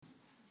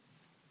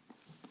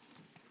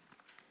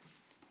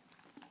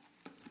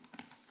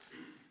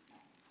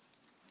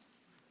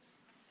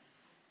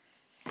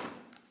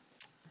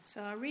So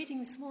our reading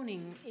this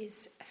morning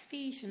is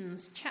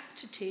Ephesians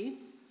chapter 2,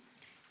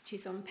 which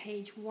is on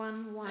page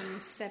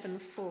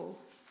 1174.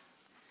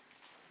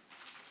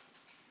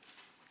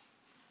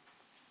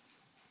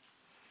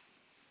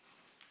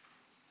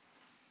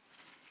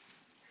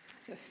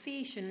 So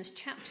Ephesians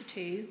chapter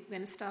 2, we're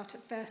going to start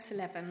at verse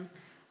 11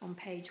 on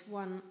page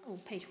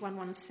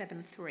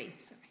 1173.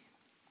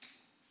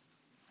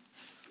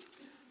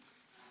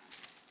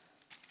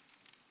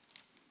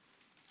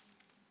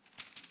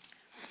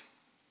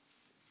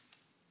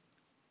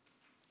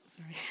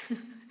 Sorry, I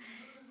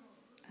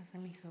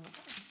only thought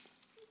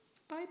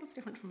Bible's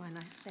different from mine.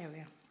 There we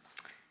are.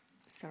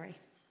 Sorry.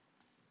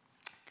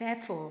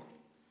 Therefore,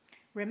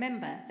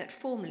 remember that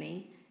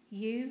formerly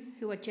you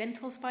who are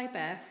Gentiles by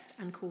birth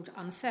and called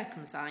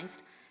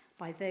uncircumcised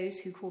by those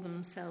who call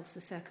themselves the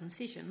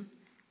circumcision,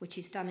 which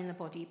is done in the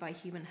body by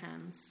human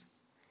hands.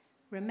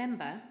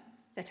 Remember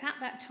that at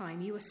that time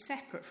you were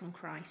separate from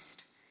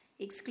Christ,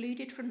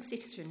 excluded from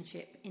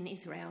citizenship in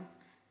Israel,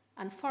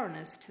 and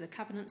foreigners to the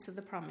covenants of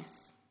the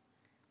promise,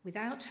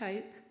 without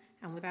hope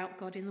and without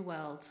God in the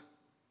world.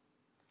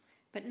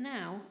 But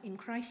now, in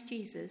Christ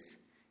Jesus,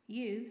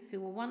 you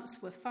who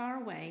once were far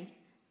away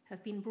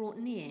have been brought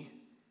near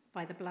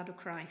by the blood of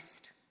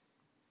Christ.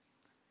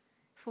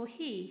 For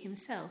he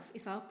himself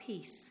is our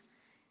peace,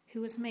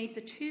 who has made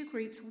the two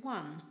groups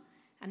one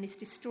and has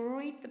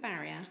destroyed the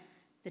barrier,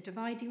 the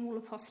dividing wall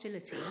of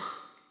hostility,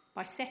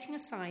 by setting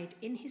aside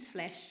in his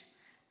flesh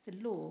the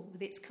law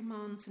with its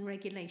commands and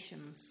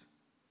regulations.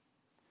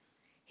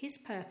 His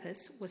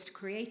purpose was to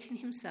create in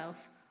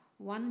himself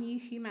one new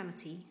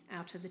humanity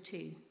out of the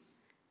two,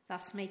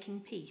 thus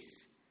making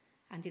peace,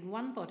 and in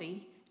one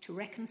body to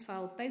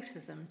reconcile both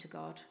of them to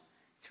God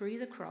through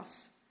the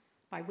cross,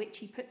 by which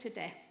he put to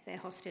death their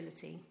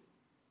hostility.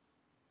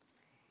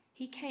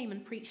 He came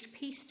and preached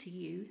peace to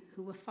you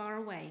who were far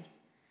away,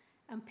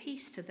 and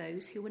peace to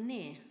those who were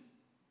near.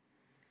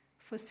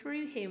 For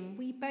through him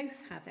we both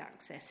have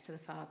access to the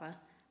Father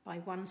by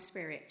one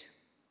Spirit.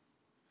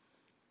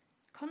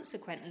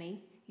 Consequently,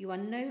 you are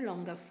no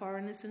longer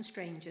foreigners and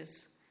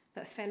strangers,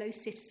 but fellow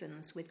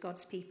citizens with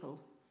God's people,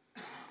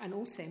 and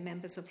also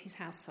members of his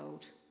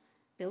household,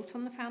 built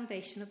on the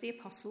foundation of the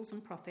apostles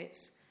and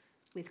prophets,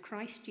 with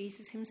Christ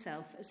Jesus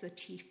himself as the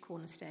chief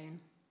cornerstone.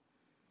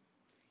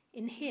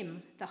 In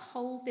him, the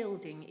whole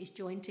building is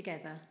joined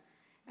together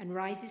and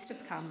rises to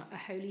become a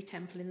holy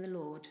temple in the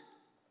Lord.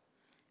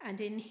 And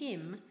in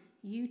him,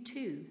 you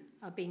too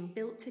are being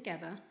built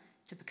together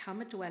to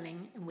become a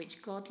dwelling in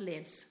which God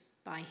lives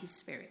by his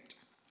Spirit.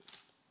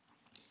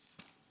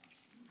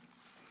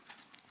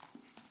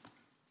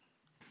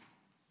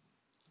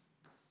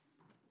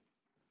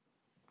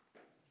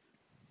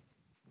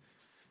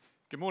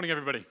 Good morning,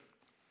 everybody.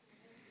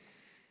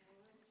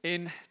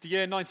 In the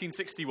year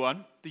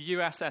 1961, the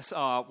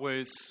USSR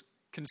was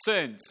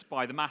concerned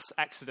by the mass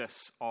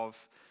exodus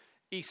of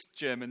East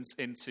Germans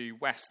into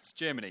West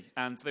Germany,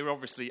 and they were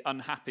obviously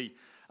unhappy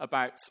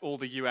about all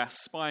the US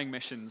spying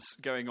missions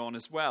going on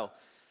as well.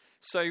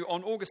 So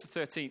on August the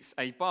 13th,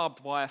 a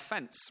barbed wire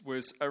fence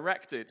was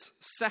erected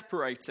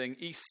separating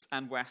East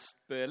and West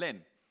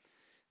Berlin.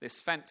 This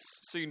fence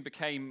soon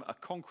became a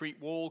concrete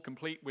wall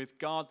complete with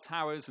guard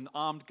towers and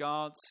armed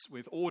guards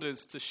with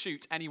orders to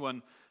shoot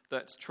anyone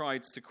that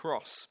tried to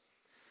cross.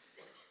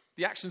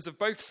 The actions of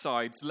both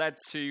sides led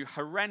to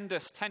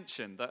horrendous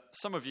tension that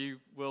some of you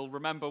will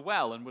remember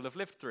well and will have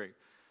lived through.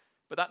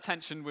 But that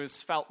tension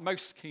was felt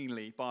most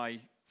keenly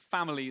by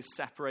families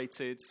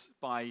separated,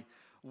 by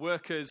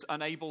workers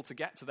unable to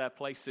get to their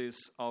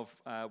places of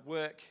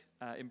work,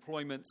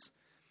 employment.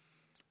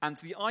 And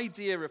the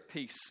idea of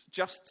peace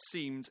just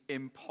seemed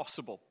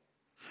impossible.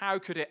 How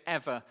could it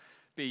ever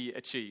be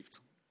achieved?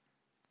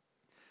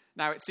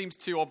 Now, it seems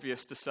too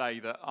obvious to say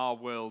that our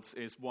world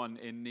is one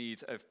in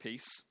need of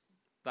peace.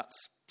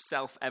 That's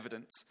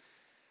self-evident.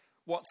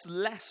 What's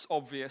less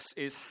obvious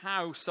is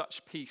how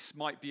such peace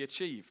might be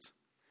achieved.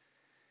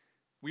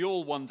 We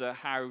all wonder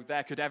how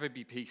there could ever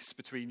be peace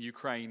between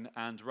Ukraine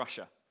and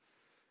Russia.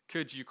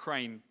 Could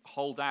Ukraine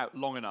hold out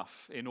long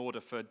enough in order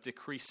for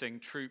decreasing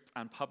troop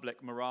and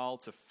public morale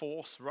to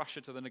force Russia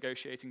to the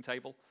negotiating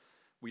table?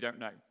 We don't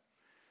know.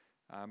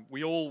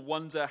 We all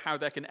wonder how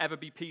there can ever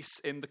be peace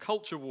in the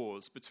culture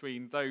wars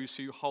between those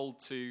who hold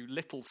to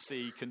little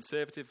c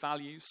conservative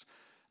values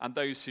and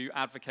those who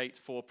advocate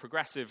for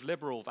progressive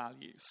liberal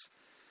values.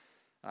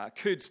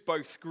 Could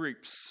both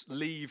groups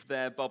leave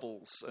their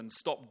bubbles and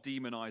stop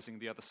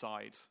demonizing the other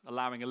side,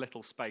 allowing a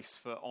little space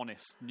for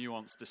honest,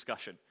 nuanced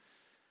discussion?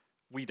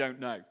 We don't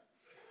know.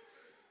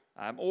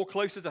 Or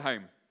closer to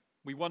home,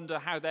 we wonder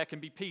how there can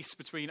be peace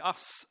between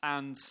us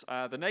and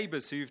the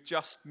neighbours who've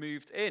just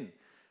moved in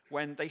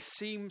when they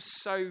seem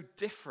so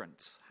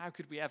different. How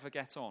could we ever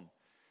get on?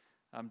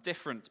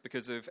 Different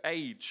because of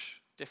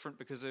age, different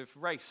because of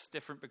race,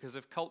 different because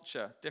of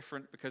culture,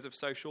 different because of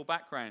social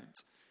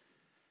background.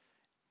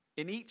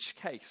 In each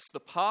case,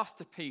 the path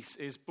to peace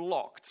is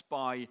blocked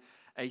by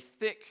a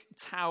thick,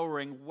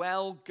 towering,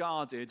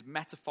 well-guarded,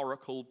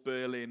 metaphorical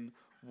Berlin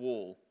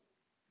Wall.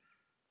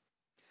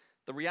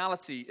 The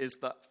reality is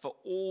that for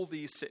all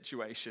these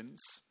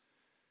situations,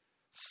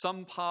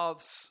 some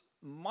paths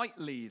might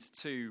lead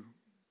to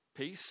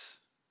peace,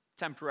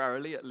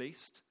 temporarily at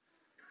least.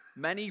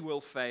 Many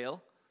will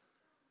fail.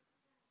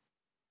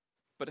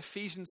 But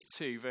Ephesians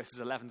 2, verses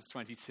 11 to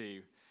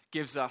 22,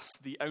 gives us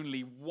the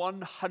only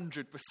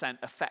 100%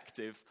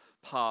 effective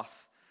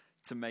path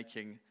to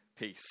making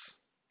peace.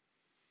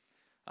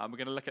 We're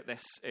going to look at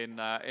this in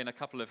a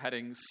couple of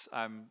headings.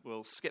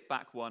 We'll skip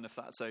back one if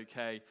that's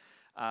okay.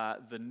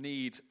 The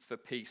need for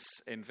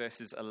peace in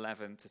verses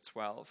 11 to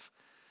 12.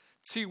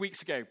 2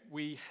 weeks ago,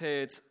 we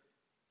heard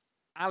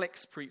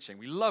Alex preaching.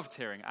 We loved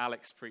hearing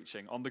Alex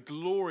preaching on the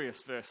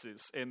glorious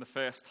verses in the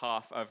first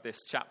half of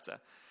this chapter.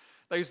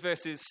 Those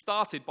verses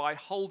started by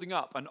holding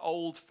up an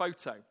old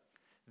photo.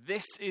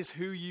 This is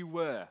who you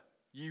were.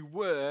 You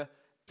were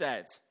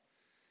dead.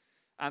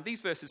 And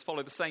these verses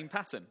follow the same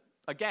pattern.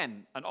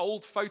 Again, an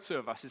old photo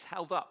of us is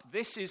held up.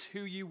 This is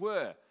who you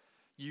were.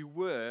 You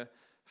were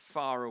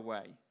far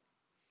away.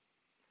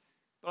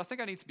 But I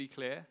think I need to be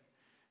clear.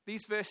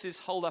 These verses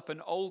hold up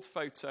an old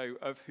photo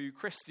of who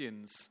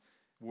Christians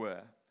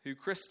were, who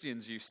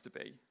Christians used to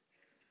be.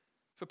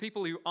 For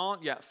people who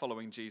aren't yet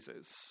following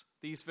Jesus,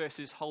 these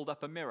verses hold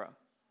up a mirror.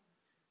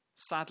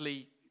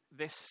 Sadly,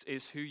 this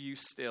is who you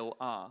still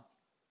are.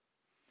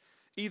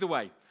 Either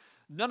way,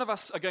 none of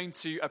us are going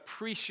to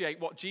appreciate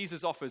what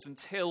Jesus offers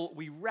until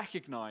we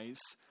recognize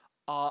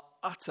our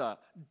utter,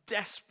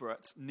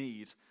 desperate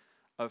need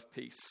of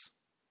peace.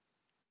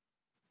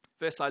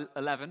 Verse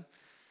 11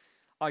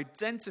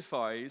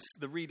 identifies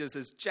the readers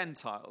as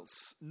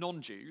Gentiles,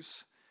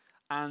 non-Jews,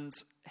 and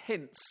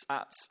hints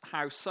at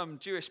how some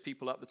Jewish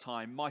people at the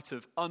time might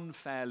have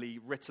unfairly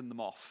written them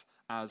off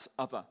as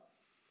other.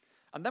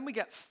 And then we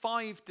get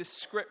 5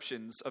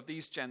 descriptions of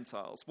these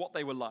Gentiles, what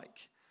they were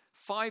like.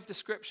 5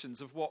 descriptions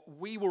of what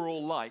we were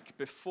all like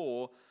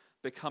before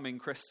becoming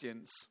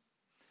Christians.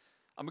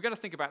 And we're going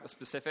to think about the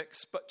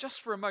specifics, but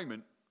just for a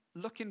moment,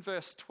 look in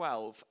verse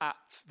 12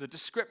 at the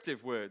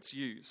descriptive words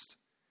used.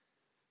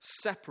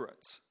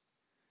 Separate,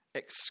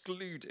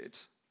 excluded,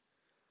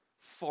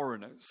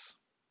 foreigners.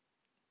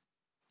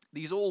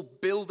 These all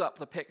build up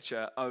the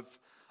picture of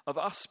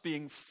us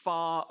being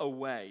far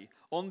away,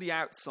 on the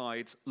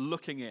outside,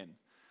 looking in.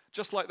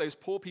 Just like those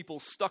poor people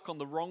stuck on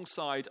the wrong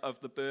side of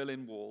the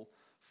Berlin Wall,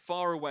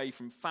 far away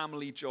from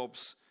family,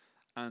 jobs,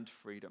 and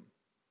freedom.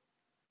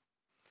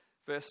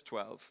 Verse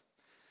 12.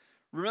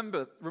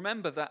 Remember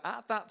that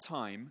at that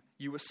time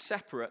you were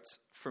separate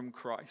from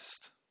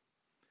Christ.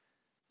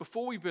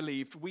 Before we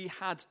believed, we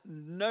had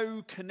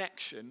no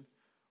connection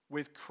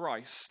with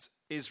Christ,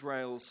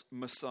 Israel's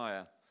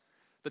Messiah.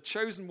 The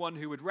chosen one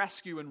who would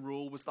rescue and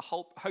rule was the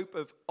hope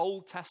of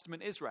Old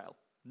Testament Israel,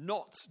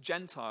 not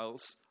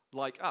Gentiles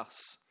like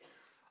us.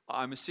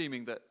 I'm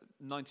assuming that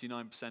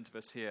 99% of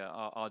us here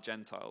are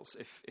Gentiles.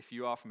 If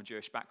you are from a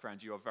Jewish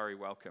background, you are very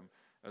welcome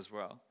as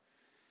well.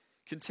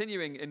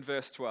 Continuing in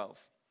verse 12.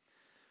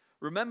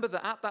 Remember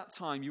that at that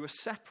time you were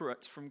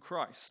separate from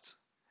Christ,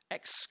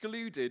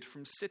 excluded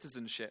from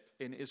citizenship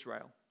in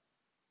Israel.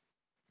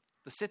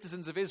 The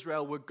citizens of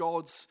Israel were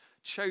God's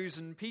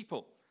chosen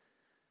people.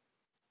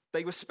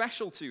 They were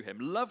special to him,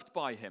 loved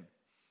by him.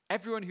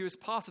 Everyone who was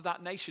part of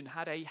that nation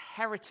had a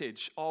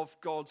heritage of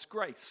God's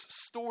grace,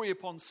 story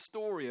upon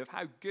story of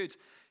how good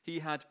he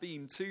had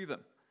been to them.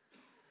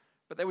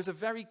 But there was a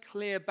very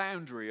clear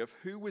boundary of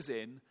who was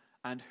in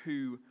and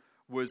who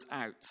was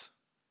out.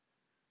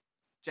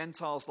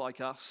 Gentiles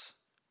like us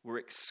were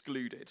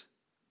excluded,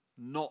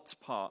 not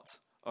part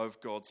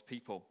of God's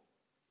people.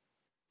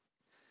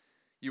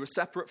 You were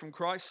separate from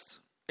Christ,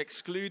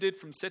 excluded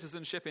from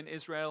citizenship in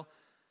Israel,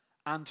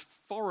 and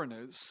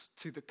foreigners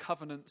to the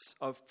covenants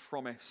of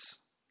promise.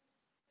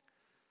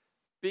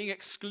 Being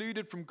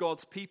excluded from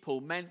God's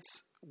people meant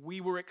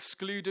we were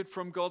excluded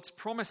from God's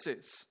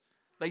promises.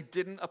 They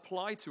didn't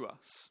apply to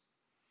us.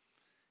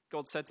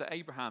 God said to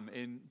Abraham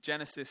in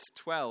Genesis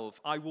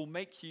 12, I will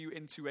make you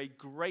into a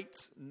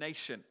great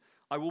nation.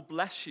 I will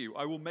bless you.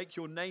 I will make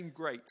your name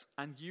great,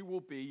 and you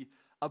will be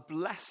a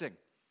blessing.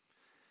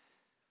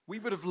 We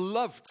would have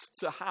loved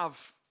to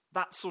have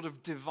that sort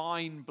of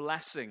divine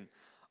blessing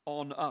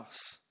on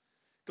us.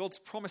 God's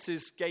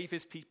promises gave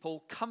his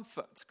people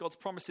comfort. God's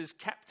promises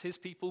kept his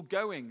people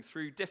going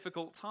through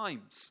difficult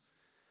times.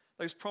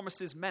 Those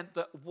promises meant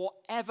that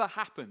whatever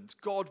happened,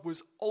 God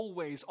was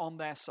always on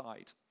their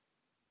side.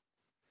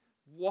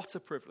 What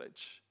a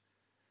privilege.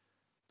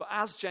 But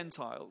as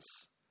Gentiles,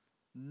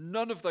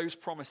 none of those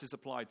promises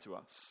applied to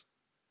us.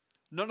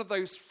 None of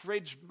those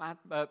fridge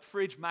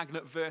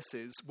magnet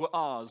verses were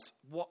ours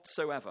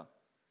whatsoever.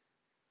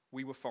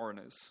 We were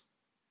foreigners.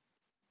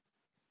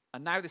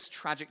 And now this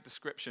tragic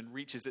description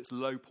reaches its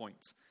low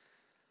point.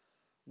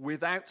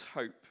 Without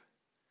hope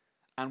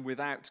and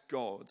without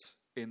God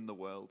in the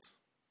world.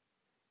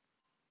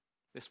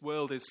 This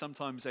world is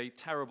sometimes a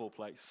terrible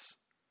place.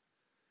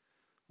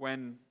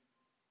 When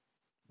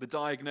the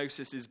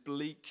diagnosis is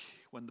bleak,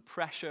 when the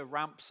pressure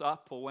ramps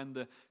up, or when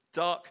the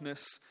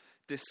darkness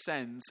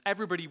descends,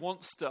 everybody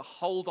wants to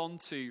hold on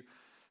to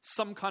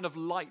some kind of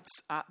light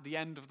at the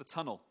end of the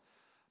tunnel.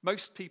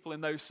 Most people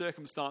in those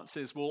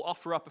circumstances will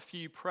offer up a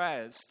few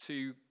prayers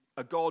to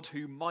a God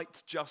who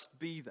might just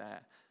be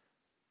there.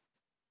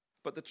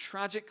 But the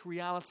tragic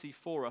reality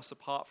for us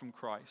apart from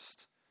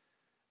Christ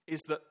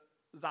is that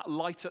that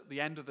light at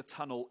the end of the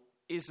tunnel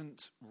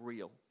isn't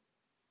real.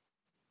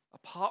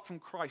 Apart from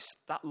Christ,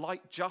 that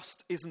light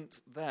just isn't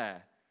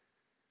there.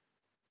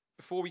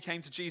 Before we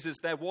came to Jesus,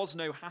 there was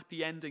no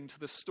happy ending to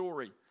the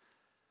story.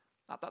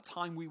 At that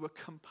time, we were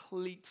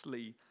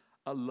completely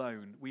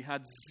alone. We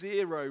had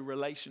zero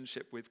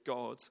relationship with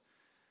God.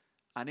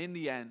 And in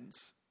the end,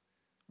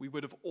 we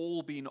would have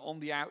all been on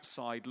the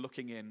outside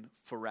looking in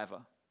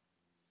forever.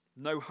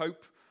 No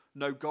hope,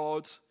 no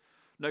God,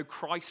 no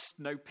Christ,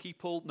 no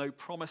people, no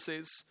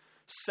promises,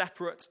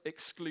 separate,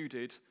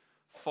 excluded,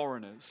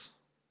 foreigners.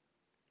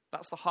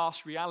 That's the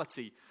harsh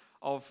reality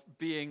of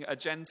being a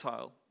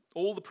Gentile.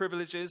 All the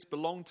privileges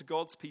belonged to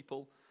God's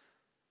people,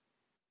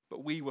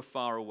 but we were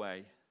far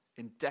away,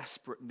 in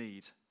desperate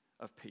need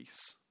of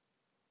peace.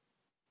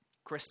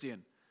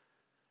 Christian,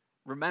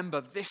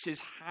 remember, this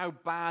is how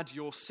bad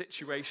your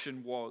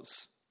situation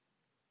was.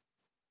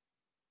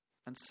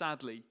 And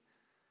sadly,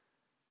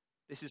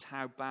 this is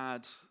how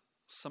bad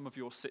some of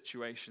your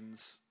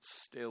situations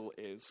still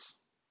is.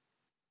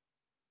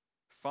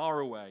 Far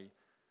away,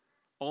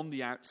 on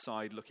the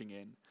outside looking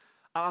in.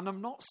 And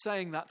I'm not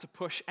saying that to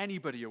push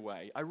anybody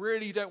away. I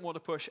really don't want to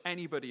push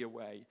anybody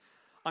away.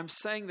 I'm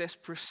saying this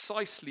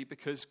precisely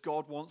because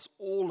God wants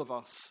all of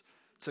us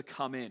to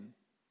come in.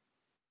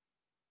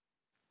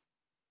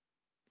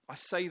 I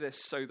say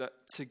this so that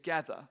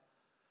together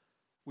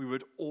we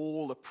would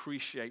all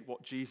appreciate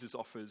what Jesus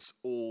offers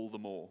all the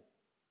more.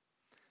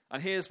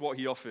 And here's what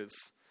he offers,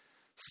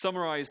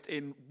 summarized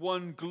in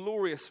one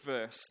glorious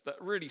verse that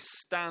really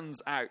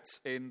stands out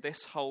in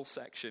this whole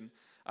section.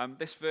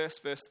 This verse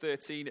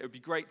 13, it would be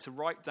great to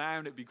write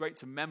down, it would be great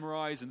to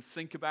memorize and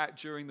think about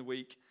during the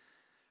week.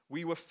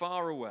 We were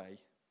far away,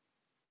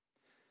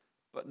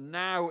 but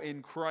now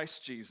in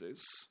Christ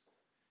Jesus,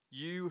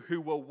 you who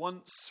were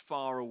once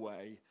far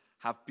away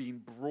have been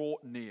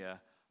brought near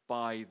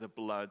by the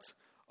blood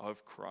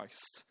of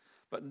Christ.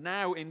 But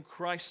now in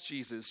Christ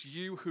Jesus,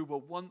 you who were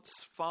once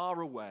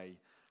far away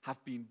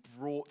have been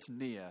brought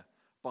near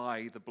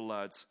by the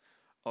blood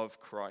of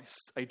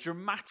Christ. A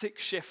dramatic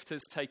shift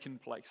has taken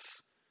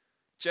place.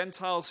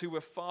 Gentiles who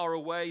were far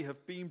away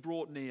have been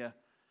brought near.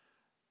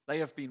 They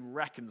have been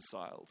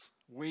reconciled.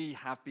 We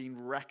have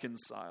been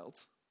reconciled.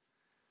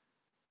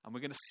 And we're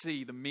going to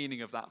see the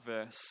meaning of that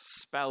verse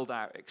spelled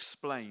out,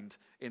 explained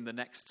in the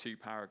next two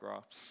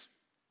paragraphs.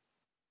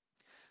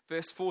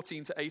 Verse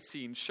 14 to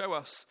 18 show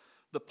us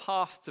the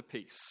path to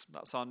peace.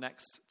 That's our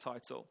next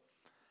title.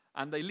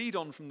 And they lead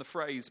on from the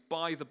phrase,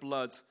 by the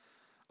blood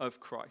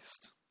of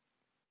Christ.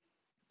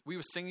 We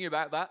were singing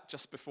about that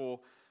just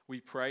before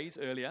we prayed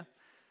earlier.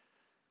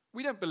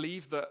 We don't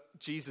believe that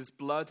Jesus'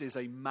 blood is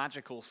a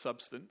magical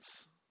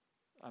substance.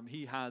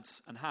 He had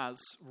and has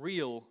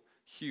real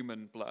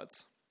human blood.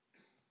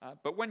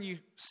 But when you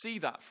see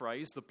that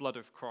phrase, the blood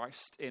of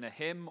Christ, in a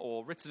hymn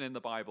or written in the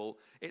Bible,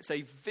 it's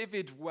a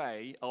vivid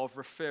way of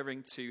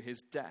referring to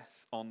his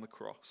death on the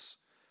cross.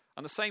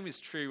 And the same is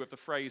true of the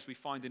phrase we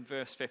find in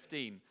verse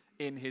 15,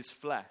 in his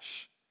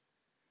flesh.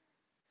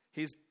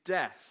 His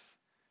death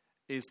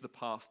is the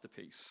path to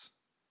peace.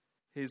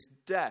 His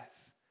death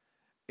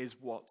is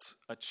what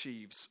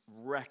achieves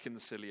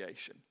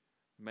reconciliation,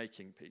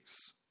 making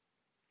peace.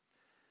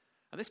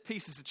 And this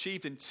peace is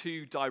achieved in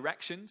two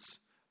directions,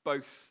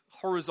 both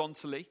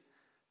horizontally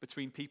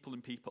between people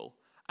and people,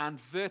 and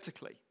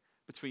vertically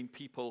between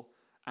people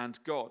and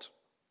God.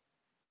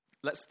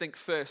 Let's think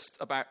first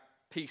about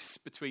peace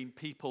between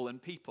people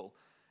and people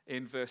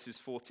in verses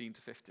 14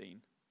 to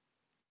 15.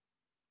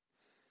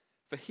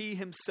 For he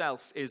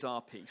himself is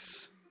our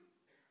peace,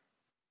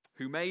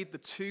 who made the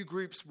two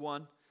groups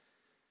one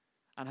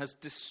and has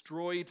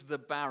destroyed the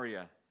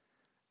barrier,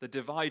 the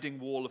dividing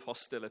wall of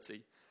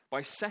hostility,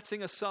 by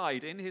setting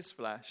aside in his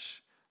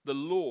flesh the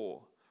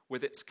law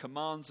with its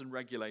commands and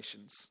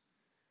regulations.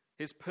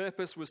 His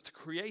purpose was to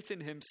create in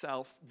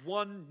himself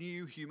one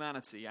new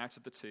humanity out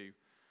of the two,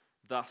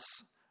 thus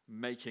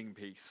making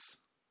peace.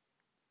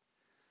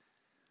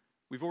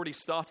 We've already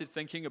started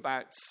thinking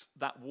about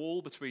that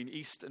wall between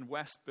East and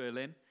West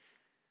Berlin.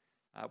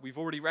 We've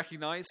already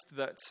recognized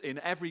that in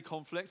every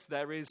conflict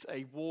there is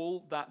a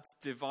wall that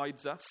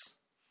divides us.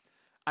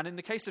 And in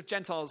the case of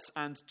Gentiles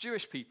and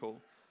Jewish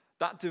people,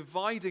 that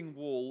dividing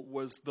wall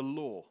was the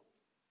law.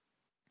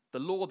 The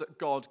law that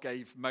God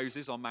gave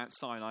Moses on Mount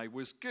Sinai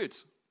was good,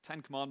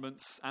 10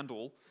 commandments and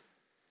all.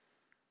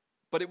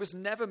 But it was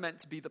never meant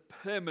to be the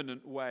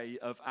permanent way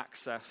of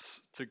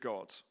access to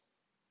God.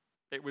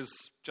 It was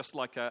just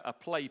like a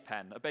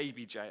playpen, a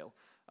baby jail,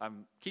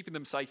 keeping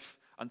them safe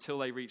until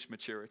they reach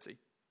maturity.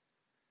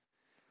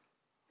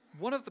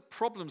 One of the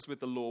problems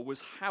with the law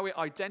was how it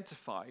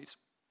identified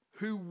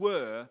who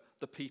were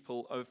the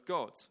people of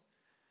God.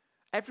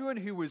 Everyone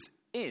who was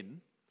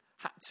in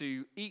had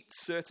to eat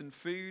certain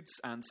foods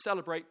and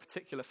celebrate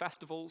particular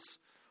festivals.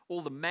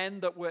 All the men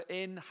that were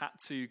in had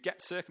to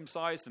get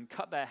circumcised and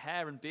cut their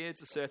hair and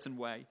beards a certain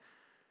way.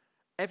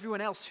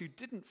 Everyone else who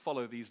didn't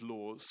follow these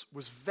laws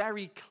was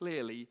very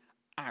clearly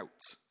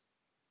out,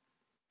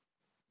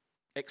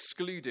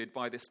 excluded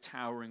by this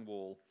towering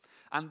wall.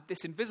 And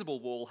this invisible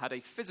wall had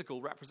a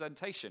physical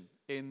representation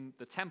in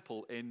the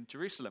temple in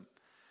Jerusalem.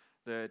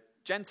 The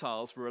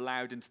Gentiles were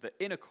allowed into the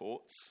inner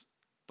courts,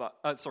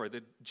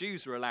 the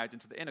Jews were allowed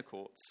into the inner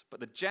courts,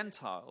 but the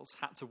Gentiles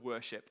had to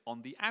worship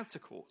on the outer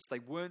courts. They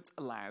weren't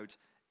allowed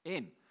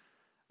in.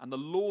 And the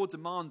law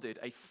demanded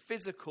a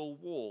physical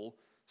wall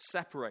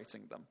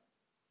separating them.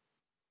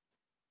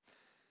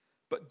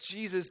 But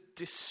Jesus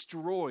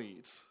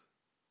destroyed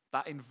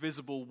that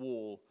invisible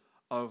wall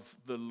of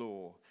the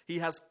law. He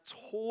has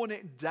torn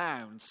it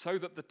down so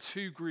that the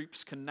two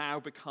groups can now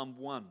become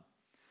one.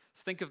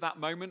 Think of that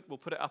moment, we'll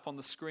put it up on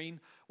the screen,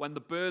 when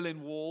the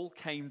Berlin Wall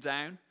came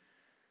down.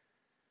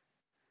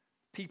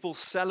 People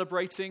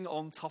celebrating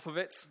on top of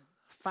it,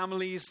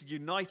 families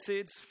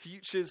united,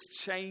 futures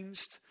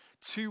changed,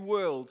 two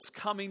worlds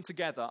coming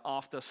together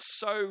after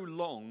so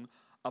long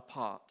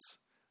apart.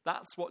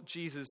 That's what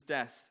Jesus'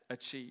 death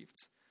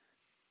achieved.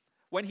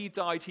 When he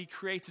died, he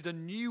created a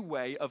new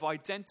way of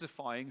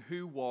identifying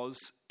who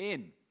was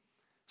in.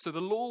 So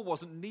the law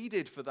wasn't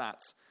needed for that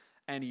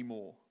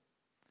anymore.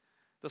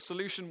 The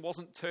solution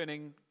wasn't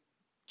turning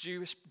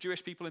Jewish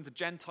people into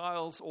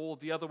Gentiles or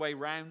the other way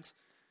round.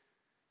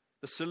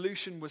 The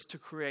solution was to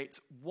create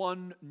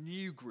one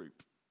new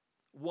group,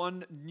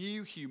 one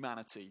new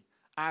humanity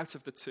out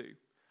of the two.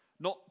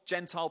 Not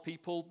Gentile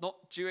people,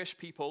 not Jewish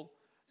people,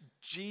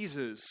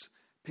 Jesus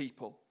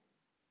people.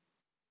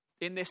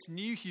 In this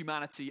new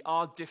humanity,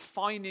 our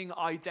defining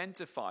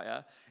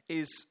identifier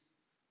is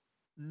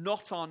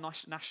not our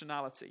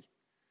nationality.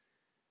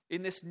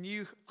 In this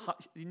new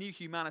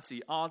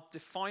humanity, our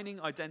defining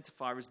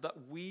identifier is that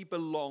we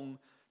belong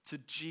to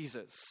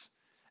Jesus.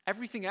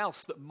 Everything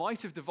else that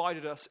might have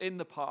divided us in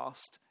the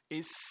past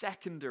is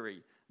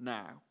secondary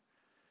now.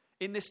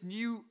 In this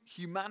new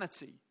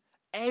humanity,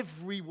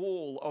 every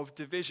wall of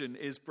division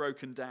is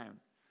broken down.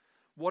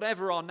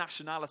 Whatever our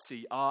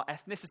nationality, our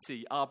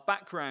ethnicity, our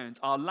background,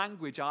 our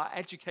language, our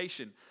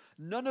education,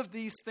 none of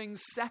these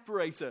things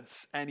separate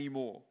us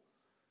anymore.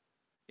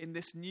 In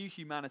this new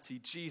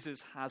humanity,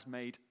 Jesus has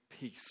made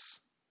peace.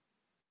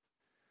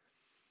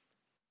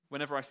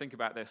 Whenever I think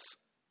about this,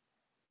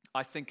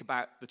 I think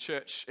about the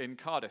church in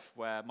Cardiff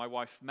where my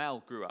wife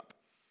Mel grew up.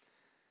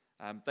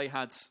 They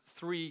had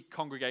 3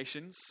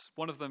 congregations.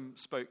 One of them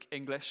spoke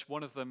English,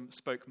 one of them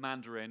spoke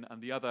Mandarin,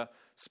 and the other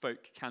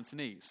spoke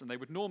Cantonese. And they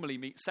would normally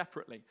meet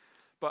separately.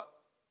 But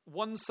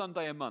one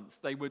Sunday a month,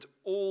 they would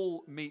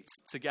all meet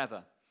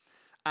together.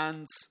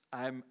 And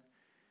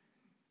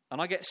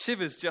I get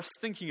shivers just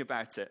thinking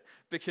about it,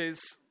 because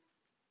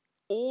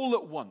all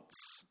at once,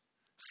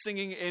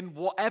 singing in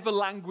whatever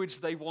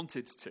language they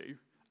wanted to,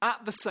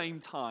 at the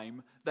same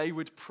time, they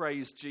would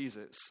praise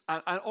Jesus.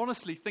 And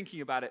honestly,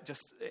 thinking about it,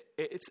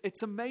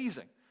 it's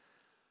amazing.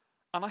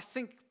 And I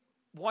think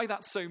why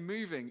that's so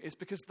moving is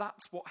because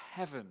that's what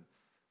heaven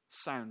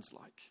sounds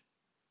like.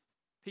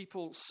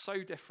 People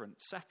so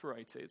different,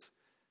 separated,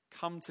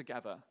 come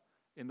together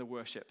in the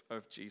worship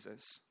of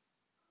Jesus.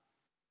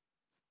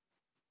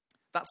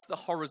 That's the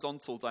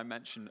horizontal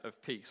dimension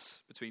of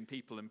peace between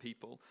people and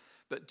people.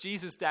 But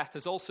Jesus' death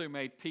has also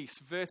made peace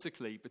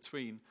vertically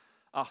between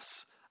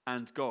us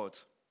and God.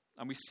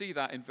 And we see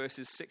that in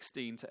verses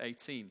 16 to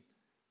 18.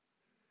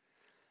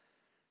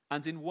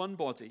 And in one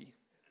body,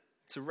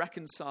 to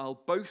reconcile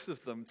both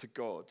of them to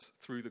God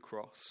through the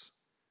cross,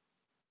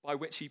 by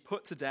which he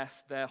put to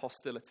death their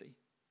hostility.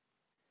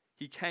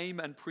 He came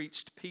and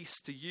preached peace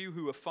to you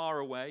who are far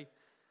away,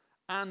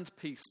 and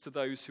peace to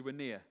those who are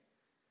near.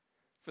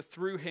 For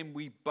through him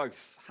we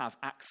both have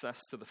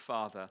access to the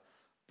Father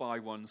by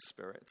one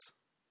Spirit.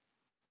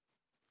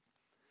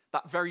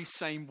 That very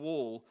same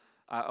wall,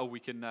 we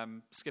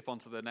can skip on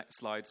to the next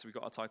slide so we've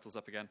got our titles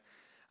up again.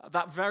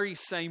 That very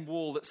same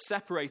wall that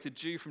separated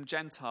Jew from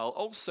Gentile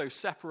also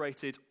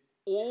separated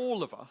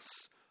all of us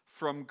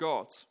from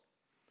God.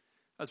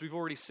 As we've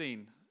already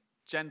seen,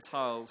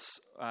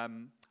 Gentiles,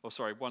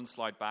 one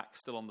slide back,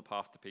 still on the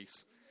path to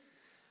peace.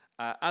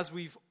 As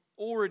we've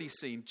already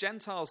seen,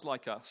 Gentiles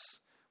like us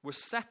were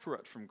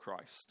separate from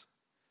Christ.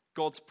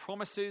 God's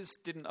promises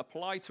didn't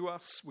apply to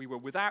us. We were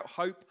without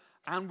hope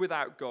and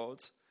without God.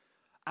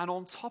 And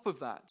on top of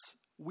that,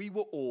 we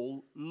were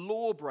all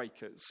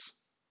lawbreakers.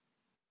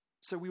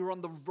 So we were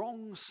on the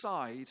wrong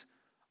side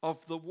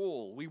of the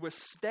wall. We were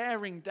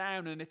staring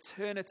down an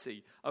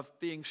eternity of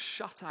being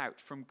shut out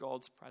from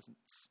God's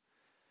presence.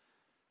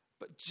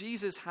 But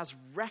Jesus has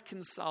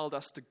reconciled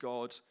us to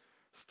God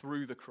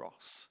through the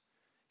cross.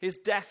 His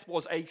death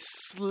was a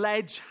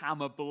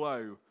sledgehammer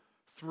blow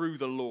through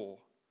the law.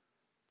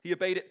 He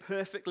obeyed it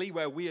perfectly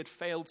where we had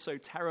failed so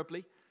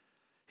terribly.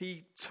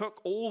 He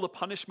took all the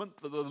punishment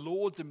that the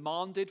law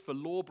demanded for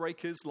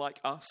lawbreakers like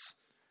us.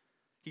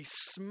 He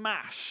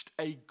smashed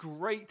a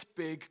great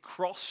big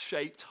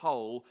cross-shaped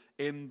hole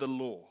in the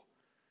law.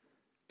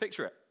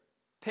 Picture it.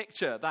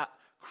 Picture that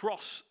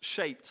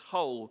cross-shaped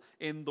hole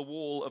in the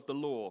wall of the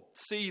law.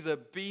 See the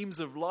beams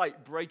of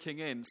light breaking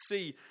in.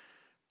 See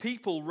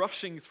People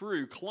rushing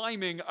through,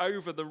 climbing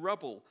over the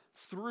rubble,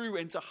 through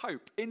into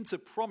hope, into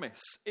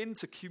promise,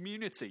 into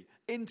community,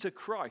 into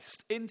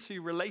Christ,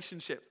 into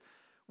relationship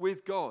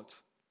with God.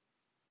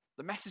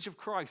 The message of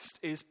Christ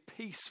is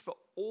peace for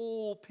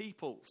all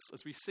peoples,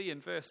 as we see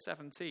in verse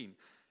 17.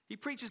 He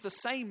preaches the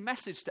same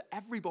message to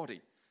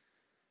everybody,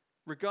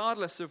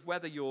 regardless of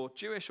whether you're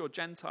Jewish or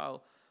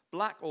Gentile,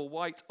 black or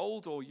white,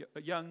 old or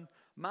young,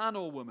 man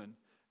or woman.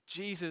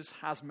 Jesus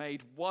has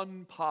made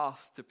one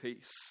path to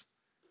peace.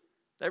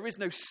 There is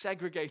no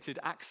segregated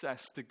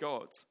access to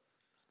God.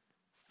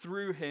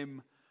 Through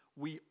him,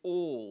 we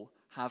all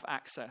have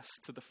access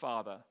to the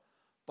Father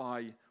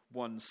by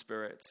one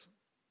Spirit.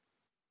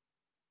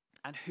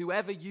 And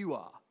whoever you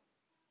are,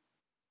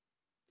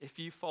 if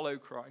you follow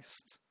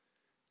Christ,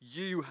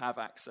 you have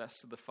access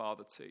to the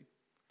Father too.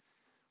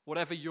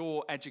 Whatever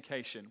your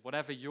education,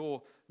 whatever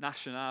your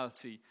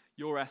nationality,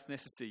 your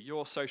ethnicity,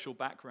 your social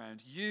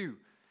background, you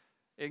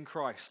in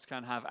Christ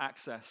can have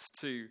access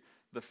to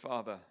the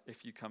Father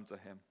if you come to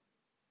him.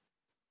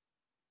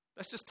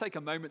 Let's just take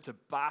a moment to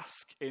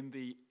bask in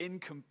the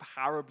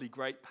incomparably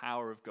great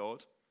power of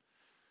God.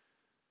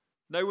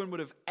 No one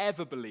would have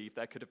ever believed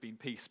there could have been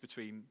peace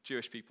between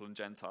Jewish people and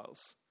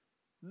Gentiles.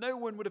 No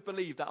one would have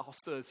believed that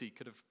hostility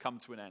could have come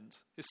to an end.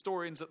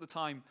 Historians at the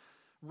time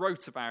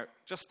wrote about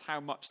just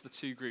how much the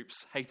two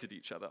groups hated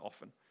each other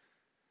often.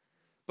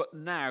 But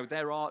now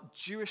there are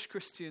Jewish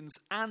Christians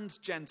and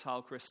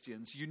Gentile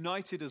Christians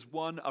united as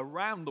one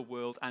around the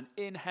world and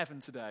in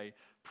heaven today,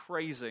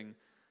 praising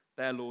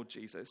their Lord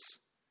Jesus.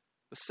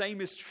 The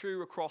same is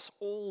true across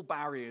all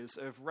barriers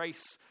of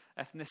race,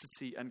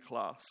 ethnicity, and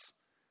class.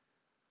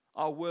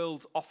 Our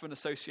world often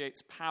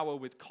associates power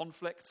with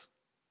conflict,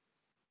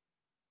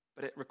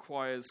 but it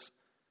requires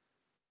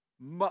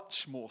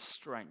much more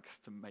strength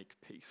to make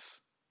peace.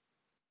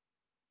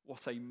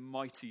 What a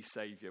mighty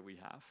Savior we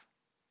have.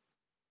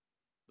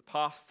 The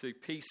path to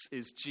peace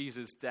is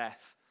Jesus'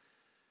 death.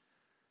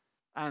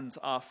 And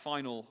our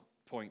final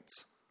point,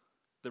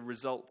 the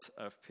result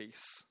of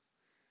peace.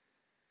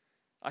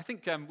 I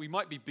think we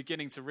might be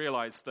beginning to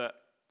realize that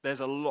there's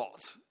a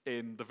lot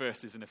in the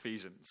verses in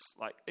Ephesians.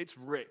 Like, it's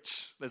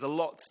rich. There's a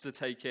lot to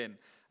take in.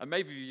 And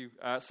maybe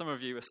some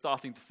of you are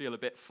starting to feel a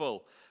bit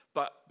full.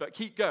 But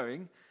keep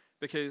going,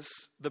 because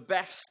the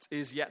best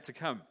is yet to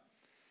come.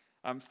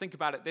 Think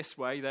about it this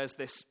way. There's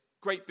this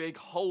great big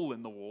hole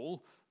in the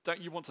wall.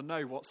 Don't you want to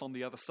know what's on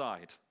the other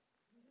side?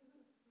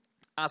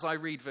 As I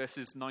read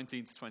verses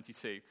 19 to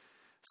 22,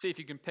 see if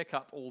you can pick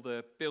up all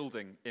the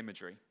building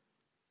imagery.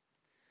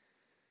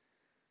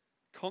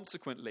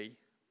 Consequently,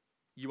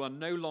 you are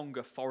no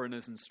longer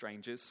foreigners and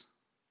strangers,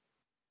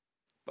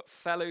 but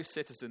fellow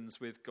citizens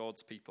with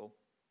God's people,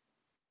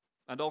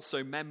 and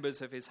also members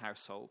of his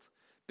household,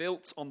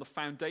 built on the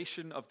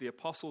foundation of the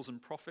apostles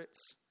and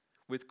prophets,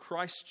 with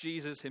Christ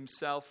Jesus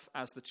himself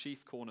as the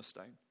chief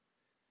cornerstone.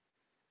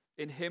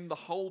 In him the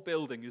whole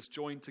building is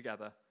joined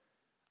together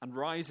and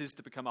rises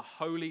to become a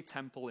holy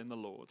temple in the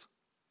Lord.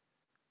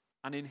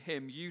 And in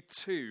him you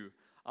too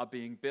are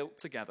being built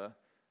together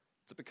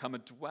to become a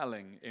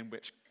dwelling in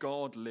which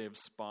God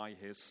lives by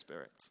his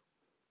Spirit.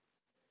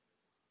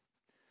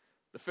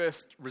 The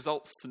first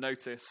results to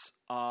notice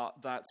are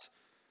that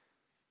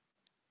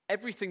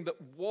everything that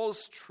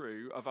was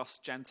true of us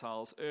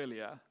Gentiles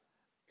earlier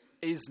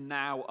is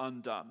now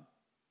undone.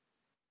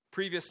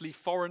 Previously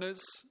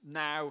foreigners,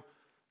 now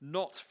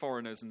not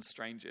foreigners and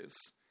strangers.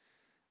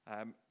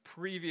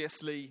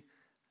 Previously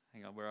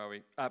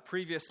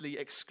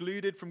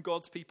excluded from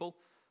God's people,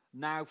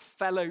 now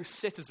fellow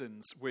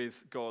citizens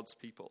with God's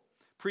people.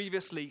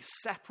 Previously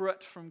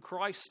separate from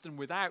Christ and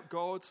without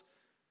God,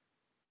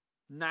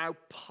 now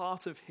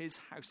part of his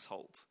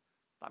household.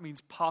 That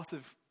means part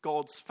of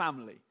God's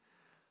family.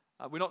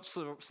 We're not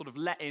sort of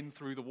let in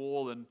through the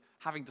wall and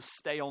having to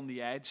stay on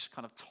the edge,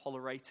 kind of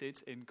tolerated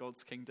in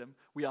God's kingdom.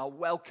 We are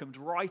welcomed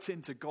right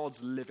into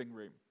God's living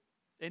room,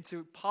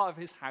 into part of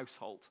his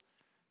household,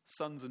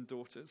 sons and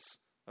daughters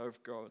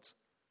of God.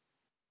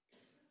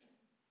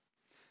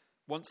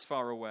 Once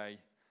far away,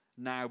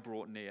 now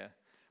brought near.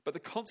 But the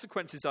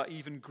consequences are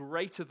even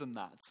greater than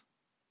that.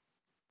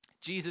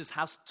 Jesus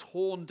has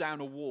torn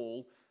down a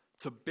wall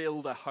to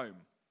build a home.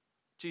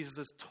 Jesus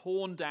has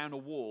torn down a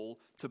wall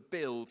to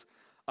build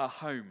a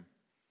home.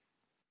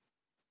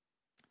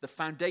 The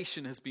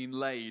foundation has been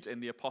laid in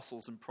the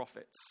apostles and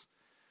prophets.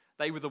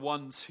 They were the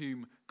ones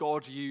whom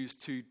God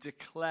used to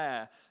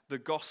declare the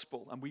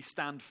gospel, and we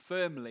stand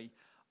firmly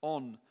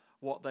on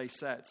what they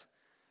said.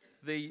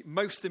 The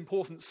most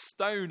important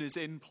stone is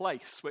in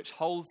place, which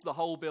holds the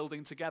whole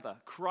building together.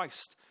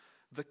 Christ,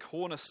 the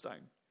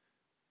cornerstone.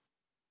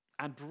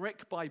 And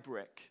brick by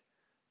brick,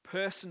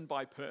 person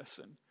by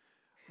person,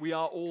 we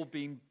are all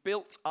being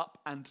built up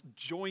and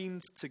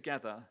joined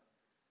together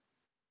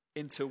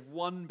into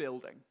one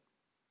building,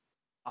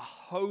 a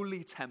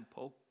holy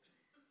temple,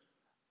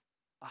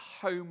 a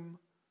home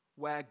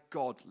where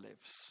God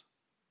lives.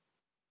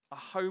 A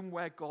home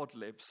where God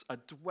lives, a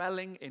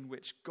dwelling in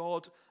which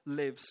God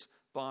lives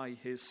by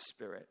his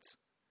Spirit.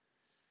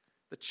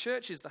 The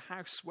church is the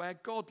house where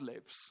God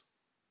lives.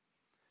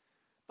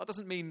 That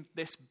doesn't mean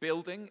this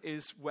building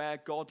is where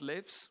God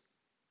lives.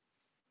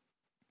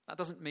 That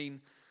doesn't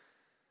mean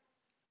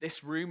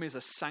this room is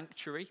a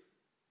sanctuary.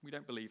 We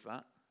don't believe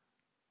that.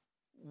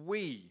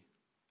 We,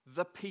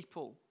 the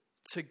people,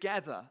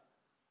 together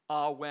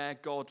are where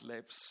God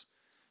lives.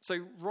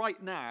 So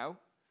right now,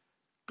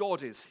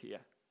 God is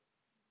here.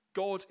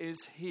 God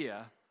is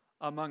here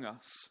among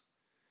us.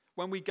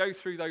 When we go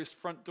through those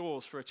front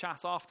doors for a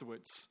chat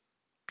afterwards,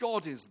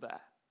 God is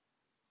there.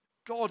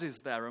 God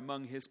is there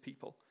among his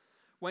people.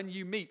 When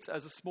you meet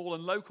as a small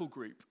and local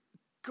group,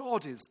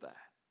 God is there.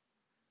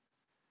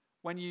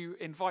 When you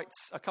invite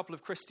a couple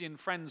of Christian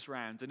friends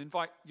round and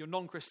invite your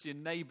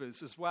non-Christian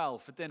neighbours as well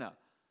for dinner,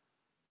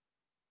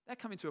 they're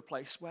coming to a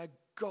place where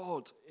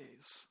God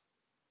is.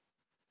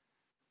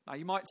 Now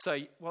you might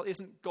say, well,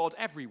 isn't God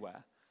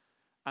everywhere?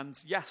 And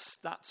yes,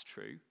 that's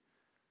true.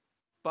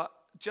 But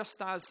just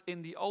as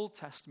in the Old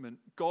Testament,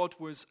 God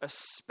was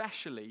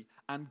especially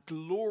and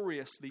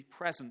gloriously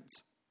present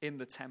in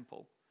the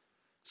temple,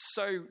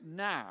 so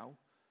now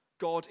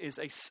God is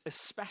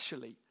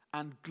especially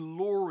and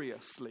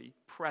gloriously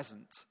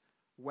present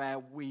where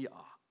we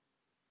are.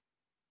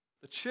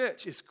 The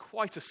church is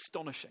quite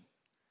astonishing.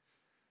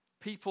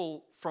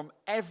 People from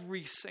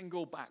every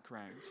single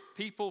background,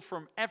 people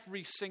from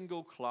every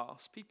single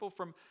class, people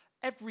from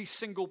every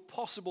single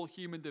possible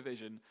human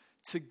division,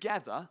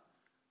 together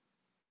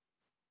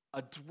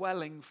are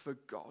dwelling for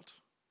God.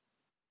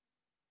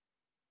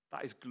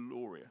 That is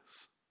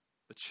glorious.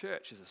 The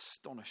church is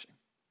astonishing.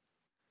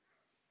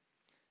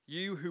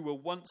 You who were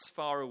once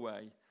far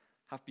away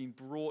have been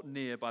brought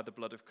near by the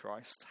blood of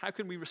Christ. How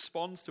can we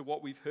respond to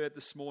what we've heard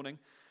this morning?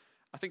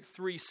 I think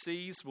 3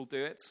 C's will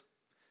do it.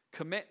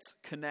 Commit,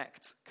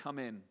 connect, come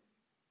in.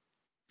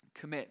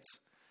 Commit.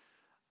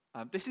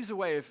 This is a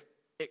way of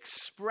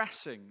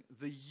expressing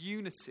the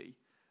unity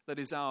that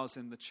is ours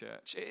in the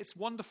church. It's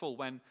wonderful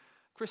when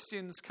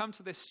Christians come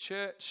to this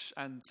church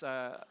and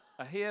are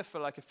here for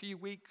like a few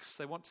weeks.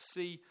 They want to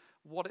see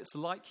what it's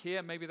like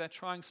here. Maybe they're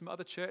trying some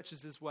other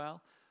churches as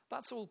well.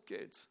 That's all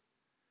good.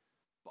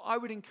 But I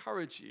would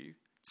encourage you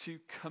to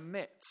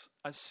commit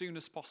as soon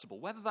as possible,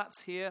 whether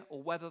that's here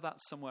or whether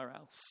that's somewhere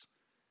else.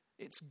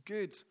 It's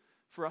good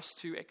for us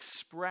to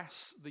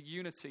express the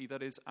unity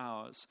that is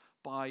ours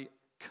by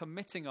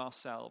committing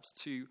ourselves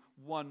to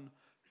one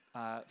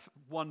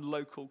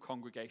local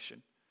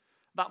congregation.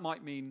 That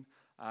might mean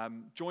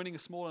joining a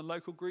small and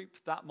local group.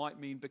 That might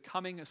mean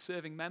becoming a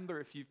serving member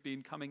if you've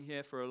been coming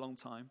here for a long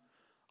time.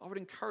 I would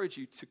encourage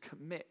you to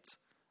commit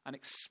and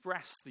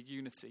express the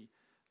unity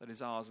that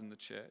is ours in the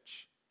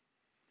church.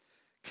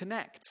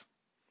 Connect.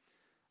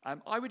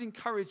 I would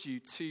encourage you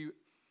to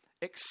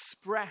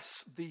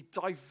express the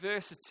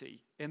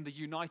diversity in the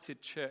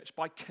united church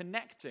by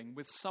connecting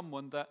with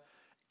someone that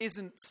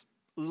isn't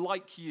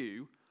like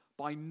you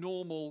by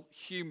normal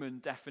human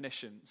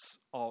definitions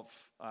of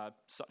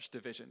such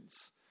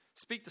divisions.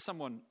 Speak to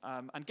someone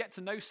and get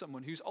to know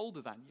someone who's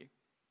older than you,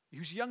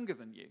 who's younger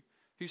than you,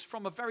 who's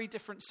from a very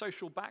different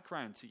social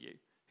background to you,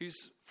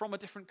 who's from a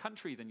different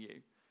country than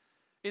you.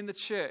 In the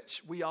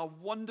church, we are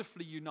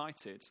wonderfully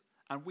united,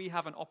 and we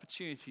have an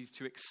opportunity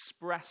to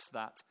express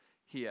that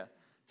here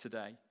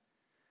today.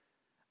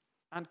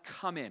 And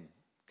come in.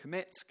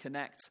 Commit,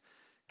 connect,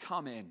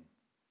 come in.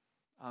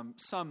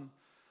 Some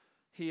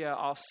here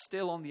are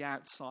still on the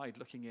outside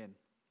looking in.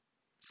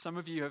 Some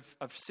of you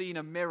have seen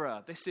a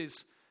mirror. This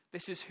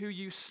is who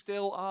you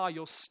still are.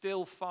 You're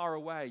still far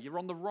away. You're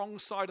on the wrong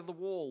side of the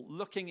wall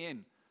looking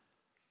in.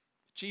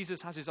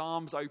 Jesus has his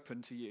arms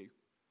open to you.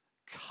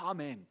 Come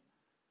in.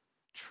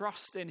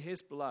 Trust in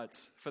his blood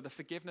for the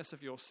forgiveness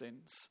of your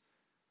sins.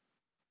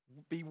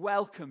 Be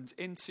welcomed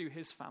into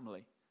his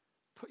family.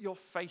 Put your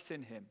faith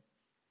in him.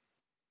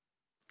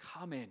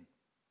 Come in.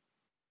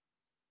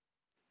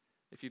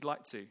 If you'd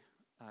like to,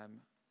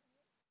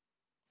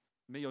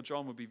 me or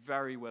John would be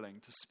very willing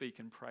to speak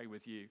and pray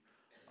with you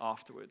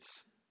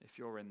afterwards if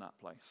you're in that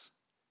place.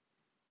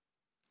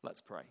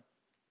 Let's pray.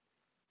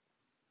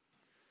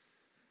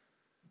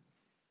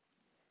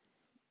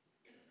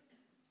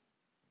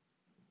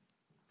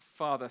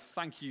 Father,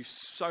 thank you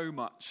so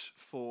much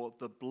for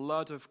the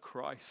blood of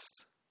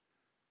Christ.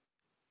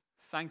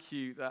 Thank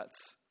you that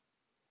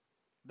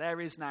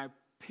there is now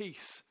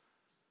peace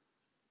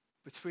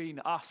between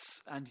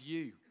us and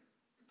you,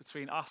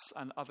 between us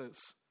and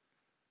others.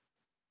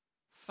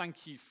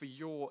 Thank you for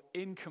your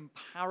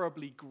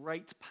incomparably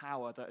great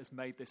power that has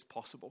made this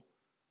possible.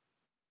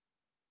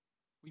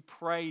 We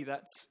pray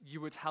that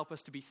you would help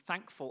us to be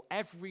thankful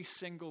every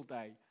single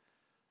day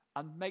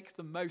and make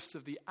the most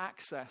of the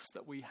access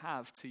that we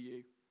have to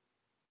you.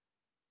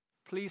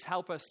 Please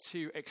help us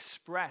to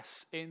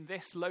express in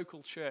this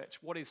local church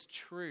what is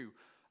true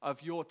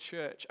of your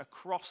church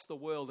across the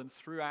world and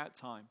throughout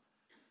time.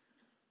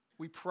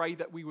 We pray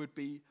that we would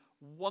be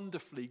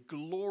wonderfully,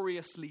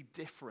 gloriously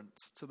different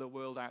to the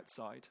world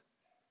outside.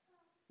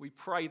 We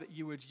pray that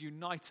you would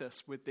unite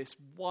us with this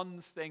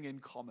one thing in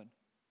common,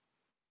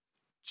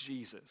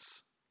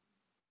 Jesus.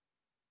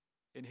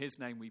 In his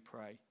name we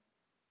pray.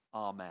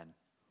 Amen.